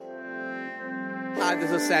Hi,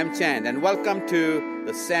 this is Sam Chan, and welcome to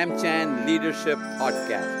the Sam Chan Leadership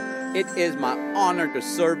Podcast. It is my honor to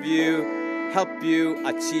serve you, help you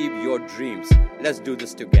achieve your dreams. Let's do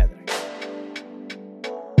this together.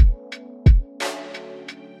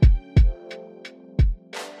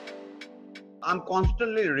 I'm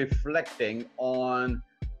constantly reflecting on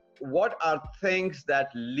what are things that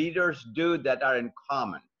leaders do that are in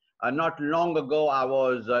common. Not long ago, I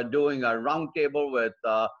was doing a roundtable with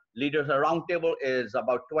leaders. A roundtable is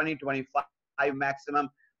about 20, 25 maximum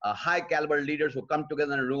high caliber leaders who come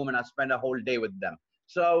together in a room, and I spend a whole day with them.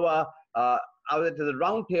 So I was at the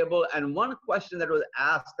roundtable, and one question that was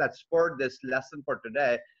asked that spurred this lesson for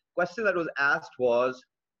today, question that was asked was,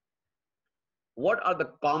 what are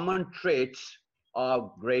the common traits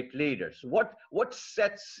of great leaders? What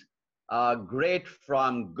sets great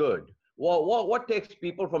from good? What takes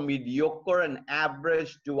people from mediocre and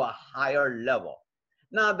average to a higher level?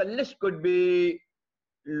 Now, the list could be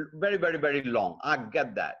very, very, very long. I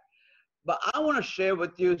get that. But I want to share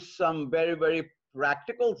with you some very, very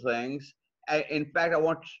practical things. In fact, I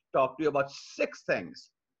want to talk to you about 6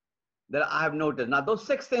 things that I have noticed. Now, those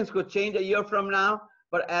 6 things could change a year from now,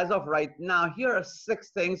 but as of right now, here are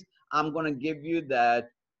 6 things I'm going to give you that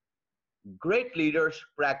great leaders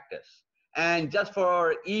practice. And just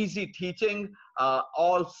for easy teaching,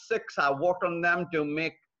 all 6, I worked on them to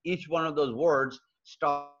make each one of those words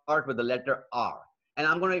start with the letter R. And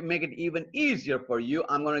I'm going to make it even easier for you.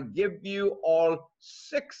 I'm going to give you all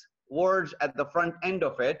 6 words at the front end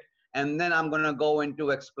of it. And then I'm going to go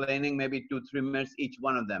into explaining maybe 2-3 minutes each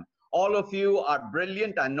one of them. All of you are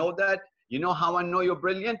brilliant. I know that. You know how I know you're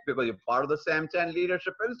brilliant? Because you're part of the Sam Chan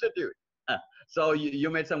Leadership Institute. So you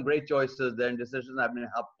made some great choices there, and decisions have been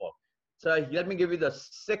helpful. So let me give you the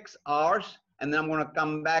 6 R's, and then I'm going to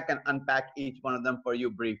come back and unpack each one of them for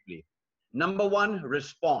you briefly. Number 1,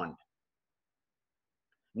 respond.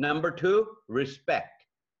 Number 2, respect.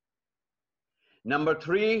 Number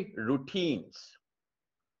 3, routines.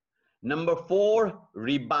 Number 4,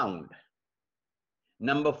 rebound.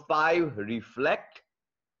 Number 5, reflect.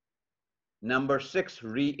 Number 6,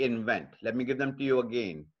 reinvent. Let me give them to you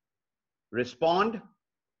again. Respond,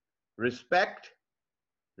 respect,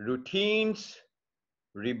 routines,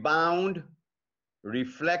 rebound,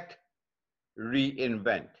 reflect,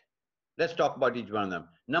 reinvent. Let's talk about each one of them.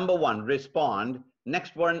 Number 1, respond.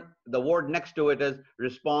 Next one, the word next to it is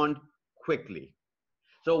respond quickly.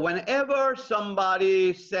 So whenever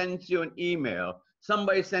somebody sends you an email,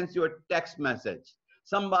 somebody sends you a text message,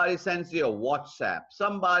 somebody sends you a WhatsApp,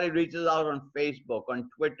 somebody reaches out on Facebook, on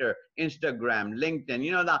Twitter, Instagram, LinkedIn.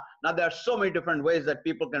 You know, now there are so many different ways that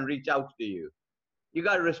people can reach out to you. You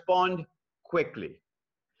got to respond quickly,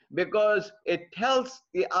 because it tells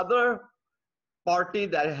the other party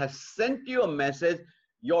that has sent you a message,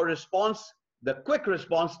 your response, the quick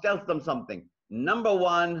response tells them something. Number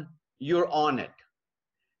 1, you're on it.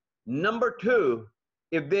 Number 2,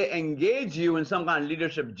 if they engage you in some kind of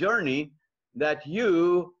leadership journey, that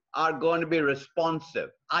you are going to be responsive.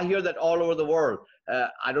 I hear that all over the world.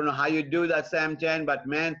 I don't know how you do that, Sam Chan, but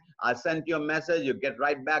man, I sent you a message, you get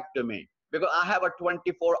right back to me. Because I have a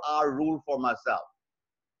 24-hour rule for myself.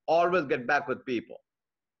 Always get back with people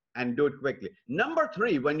and do it quickly. Number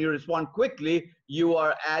 3, when you respond quickly, you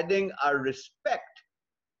are adding a respect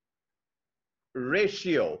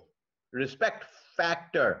ratio, respect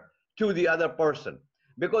factor to the other person,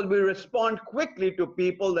 because we respond quickly to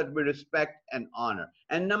people that we respect and honor.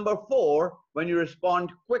 And number 4, when you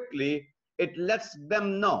respond quickly, it lets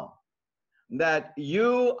them know that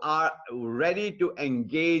you are ready to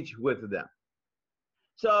engage with them.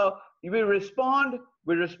 So we respond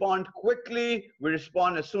quickly, we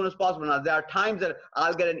respond as soon as possible. Now, there are times that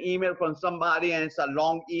I'll get an email from somebody and it's a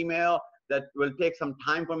long email that will take some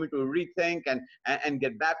time for me to rethink and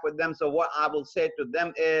get back with them. So what I will say to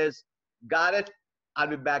them is, got it, I'll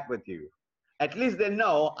be back with you. At least they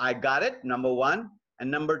know I got it, number 1.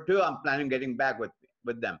 And number 2, I'm planning on getting back with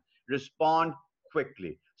them. Respond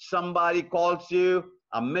quickly. Somebody calls you,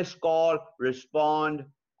 a missed call, respond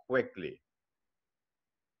quickly.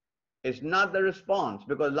 It's not the response,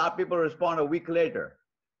 because a lot of people respond a week later.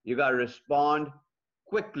 You got to respond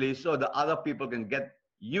quickly so the other people can get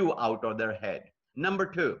you out of their head. Number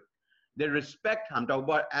 2, they respect. I'm talking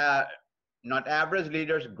about not average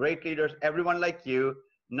leaders, great leaders, everyone like you.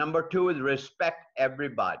 Number 2 is respect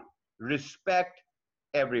everybody. Respect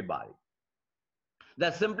everybody.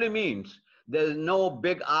 That simply means there's no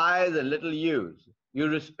big I's and little U's. You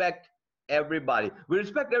respect everybody. We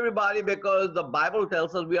respect everybody because the Bible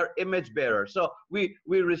tells us we are image bearers. So we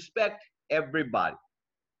respect everybody.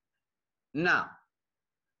 Now,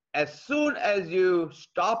 as soon as you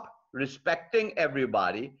stop respecting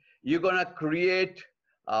everybody, you're going to create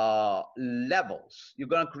levels. You're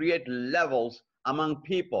going to create levels among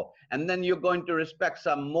people, and then you're going to respect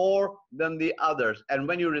some more than the others. And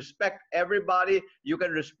when you respect everybody, you can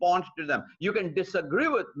respond to them. You can disagree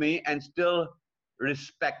with me and still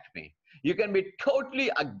respect me. You can be totally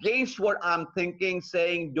against what I'm thinking,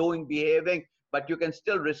 saying, doing, behaving, but you can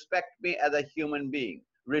still respect me as a human being.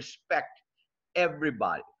 Respect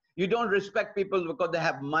everybody. You don't respect people because they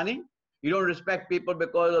have money. You don't respect people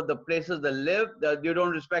because of the places they live. You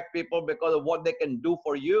don't respect people because of what they can do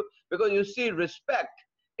for you. Because you see, respect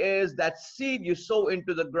is that seed you sow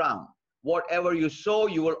into the ground. Whatever you sow,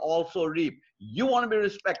 you will also reap. You want to be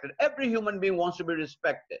respected. Every human being wants to be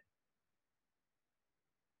respected.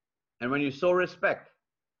 And when you sow respect,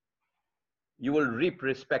 you will reap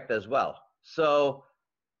respect as well. So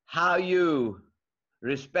how you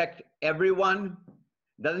respect everyone,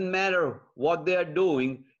 doesn't matter what they are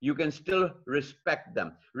doing, you can still respect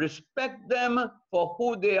them. Respect them for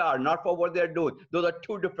who they are, not for what they're doing. Those are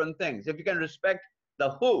two different things. If you can respect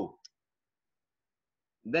the who,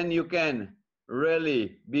 then you can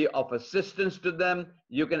really be of assistance to them.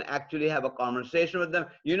 You can actually have a conversation with them.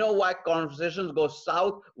 You know why conversations go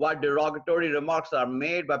south, why derogatory remarks are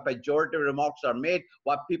made, why pejorative remarks are made,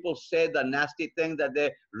 why people say the nasty things that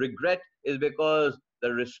they regret, is because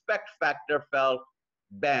the respect factor fell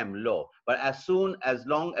bam low. But as long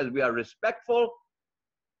as we are respectful,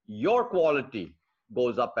 your quality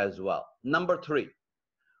goes up as well. Number 3,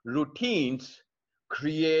 routines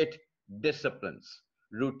create disciplines.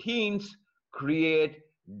 Routines create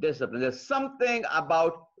discipline. There's something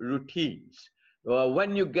about routines.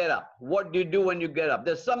 When you get up, what do you do when you get up?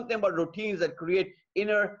 There's something about routines that create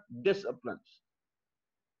inner disciplines.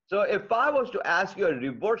 So if I was to ask you a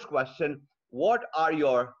reverse question, what are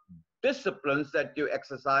your disciplines that you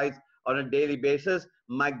exercise on a daily basis?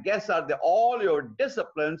 My guess are that all your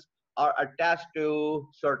disciplines are attached to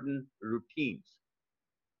certain routines.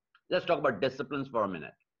 Let's talk about disciplines for a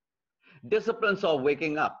minute. Disciplines of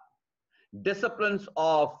waking up, disciplines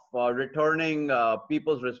of returning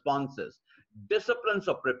people's responses, disciplines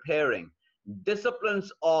of preparing,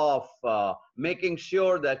 disciplines of making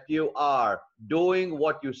sure that you are doing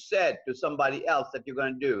what you said to somebody else that you're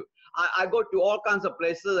going to do. I go to all kinds of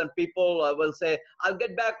places and people will say, I'll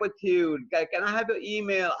get back with you. Can I have your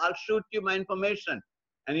email? I'll shoot you my information.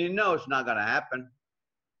 And you know it's not going to happen.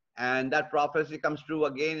 And that prophecy comes true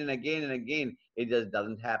again and again and again. It just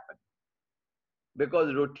doesn't happen.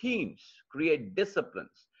 Because routines create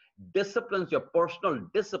disciplines. Disciplines, your personal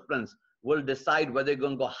disciplines, will decide whether you're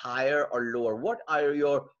going to go higher or lower. What are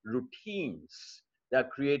your routines that are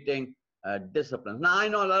creating disciplines? Now, I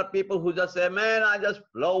know a lot of people who just say, man, I just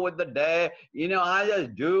flow with the day. You know, I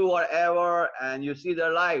just do whatever. And you see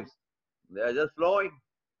their lives. They're just flowing.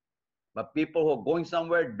 But people who are going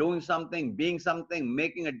somewhere, doing something, being something,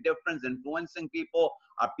 making a difference, influencing people,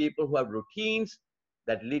 are people who have routines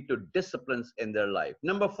that lead to disciplines in their life.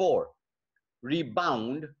 Number 4,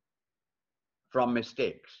 rebound from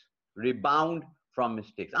mistakes. Rebound from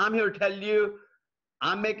mistakes. I'm here to tell you,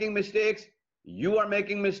 I'm making mistakes. You are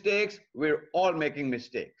making mistakes. We're all making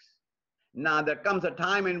mistakes. Now, there comes a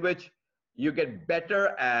time in which you get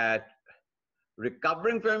better at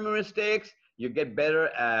recovering from your mistakes. You get better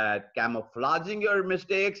at camouflaging your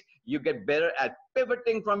mistakes. You get better at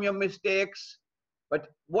pivoting from your mistakes. But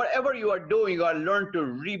whatever you are doing, you got to learn to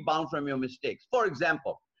rebound from your mistakes. For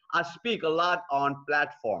example, I speak a lot on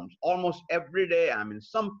platforms. Almost every day, I'm in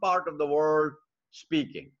some part of the world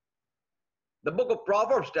speaking. The book of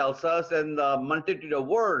Proverbs tells us, in the multitude of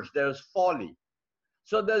words, there's folly.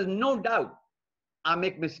 So there's no doubt I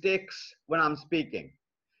make mistakes when I'm speaking.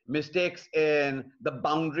 Mistakes in the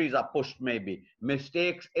boundaries are pushed, maybe.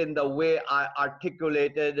 Mistakes in the way I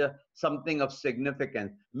articulated something of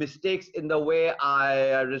significance. Mistakes in the way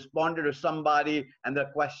I responded to somebody and the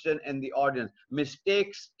question in the audience.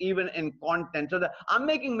 Mistakes even in content. So I'm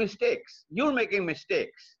making mistakes. You're making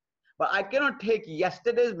mistakes. But I cannot take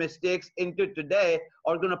yesterday's mistakes into today,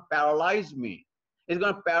 or it's going to paralyze me. It's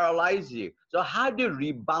going to paralyze you. So how do you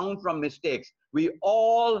rebound from mistakes? We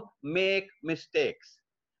all make mistakes.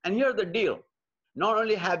 And here's the deal. Not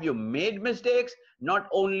only have you made mistakes, not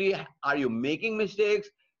only are you making mistakes,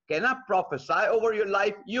 can I prophesy over your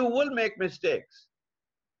life? You will make mistakes.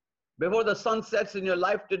 Before the sun sets in your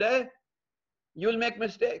life today, you'll make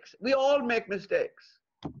mistakes. We all make mistakes.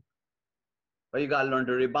 But you got to learn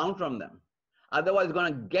to rebound from them. Otherwise, it's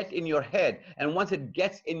going to get in your head. And once it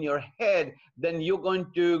gets in your head, then you're going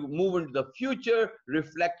to move into the future,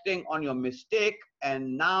 reflecting on your mistake.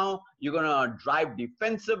 And now you're going to drive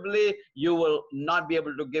defensively. You will not be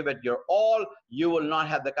able to give it your all. You will not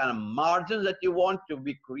have the kind of margins that you want to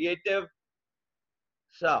be creative.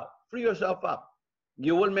 So free yourself up.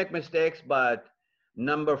 You will make mistakes, but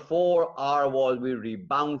number 4R was we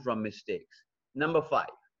rebound from mistakes. Number 5,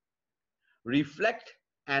 reflect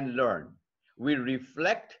and learn. We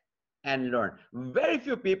reflect and learn. Very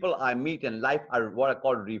few people I meet in life are what I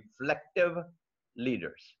call reflective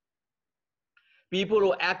leaders. People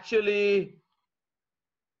who actually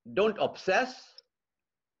don't obsess,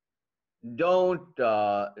 don't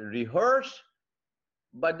rehearse,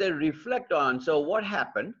 but they reflect on, so what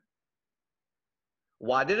happened?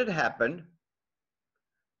 Why did it happen?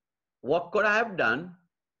 What could I have done?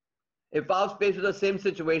 If I was faced with the same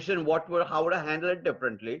situation, how would I handle it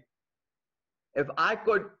differently? If I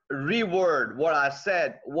could reword what I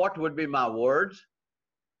said, what would be my words?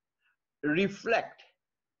 Reflect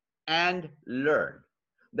and learn.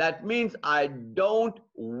 That means I don't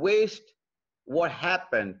waste what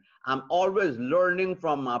happened. I'm always learning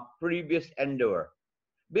from my previous endeavor.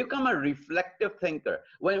 Become a reflective thinker.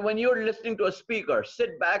 When you're listening to a speaker,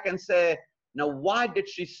 sit back and say, now, why did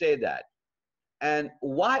she say that? And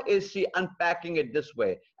why is she unpacking it this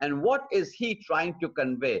way? And what is he trying to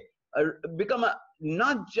convey?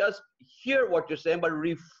 Not just hear what you're saying, but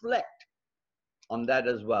reflect on that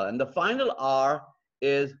as well. And the final R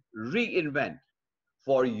is reinvent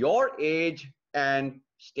for your age and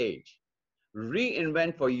stage.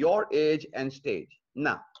 Reinvent for your age and stage.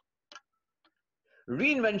 Now,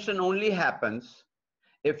 reinvention only happens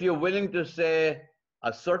if you're willing to say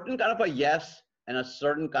a certain kind of a yes and a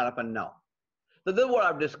certain kind of a no. So this is what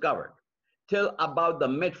I've discovered. Till about the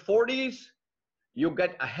mid-40s, you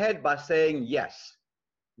get ahead by saying yes.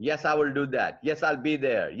 Yes, I will do that. Yes, I'll be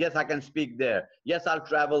there. Yes, I can speak there. Yes, I'll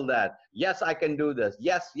travel that. Yes, I can do this.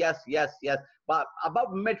 Yes, yes, yes, yes. But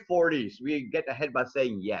about mid-40s, we get ahead by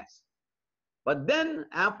saying yes. But then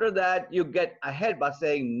after that, you get ahead by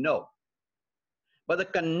saying no. But the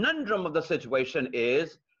conundrum of the situation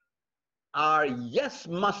is our yes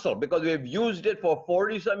muscle, because we've used it for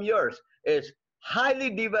 40 some years, is highly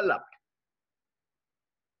developed.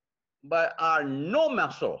 But our no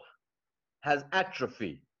muscle has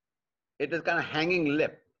atrophy. It is kind of hanging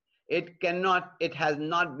lip. It has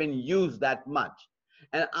not been used that much.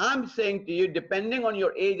 And I'm saying to you, depending on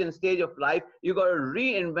your age and stage of life, you got to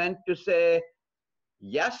reinvent to say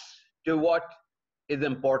yes to what is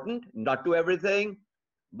important, not to everything.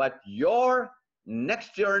 But your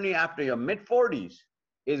next journey after your mid-40s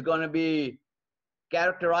is going to be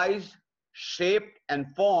characterized, shaped, and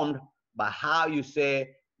formed by how you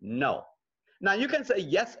say no. Now, you can say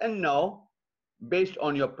yes and no based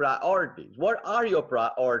on your priorities. What are your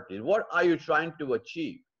priorities? What are you trying to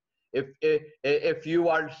achieve? If you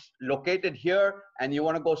are located here and you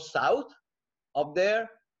want to go south of there,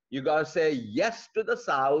 you got to say yes to the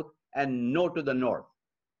south and no to the north.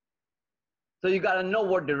 So you got to know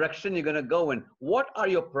what direction you're going to go in. What are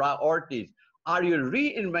your priorities? Are you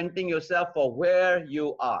reinventing yourself for where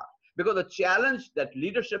you are? Because the challenge that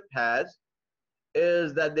leadership has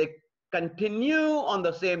is that they continue on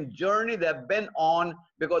the same journey they've been on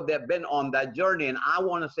because they've been on that journey. And I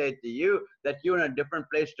want to say to you that you're in a different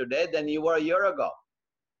place today than you were a year ago.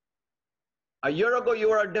 A year ago, you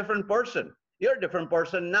were a different person. You're a different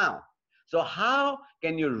person now. So how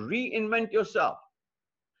can you reinvent yourself?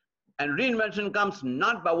 And reinvention comes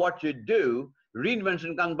not by what you do,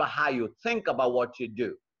 reinvention comes by how you think about what you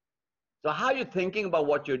do. So how are you thinking about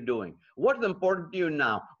what you're doing? What is important to you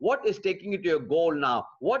now? What is taking you to your goal now?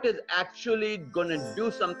 What is actually going to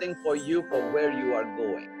do something for you for where you are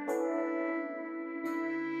going?